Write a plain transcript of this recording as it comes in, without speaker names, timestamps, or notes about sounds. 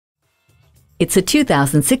It's a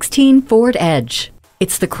 2016 Ford Edge.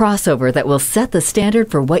 It's the crossover that will set the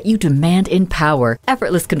standard for what you demand in power,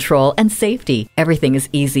 effortless control, and safety. Everything is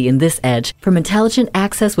easy in this Edge, from intelligent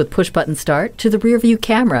access with push-button start to the rear-view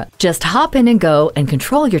camera. Just hop in and go and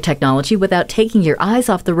control your technology without taking your eyes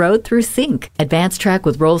off the road through sync. Advanced Track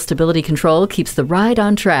with roll stability control keeps the ride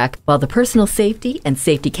on track, while the personal safety and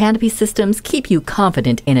safety canopy systems keep you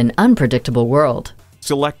confident in an unpredictable world.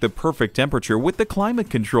 Select the perfect temperature with the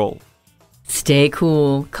climate control. Stay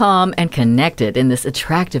cool, calm, and connected in this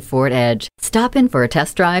attractive Ford Edge. Stop in for a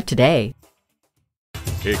test drive today.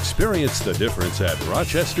 Experience the difference at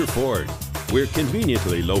Rochester Ford. We're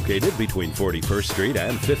conveniently located between 41st Street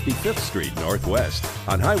and 55th Street Northwest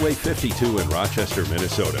on Highway 52 in Rochester,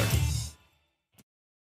 Minnesota.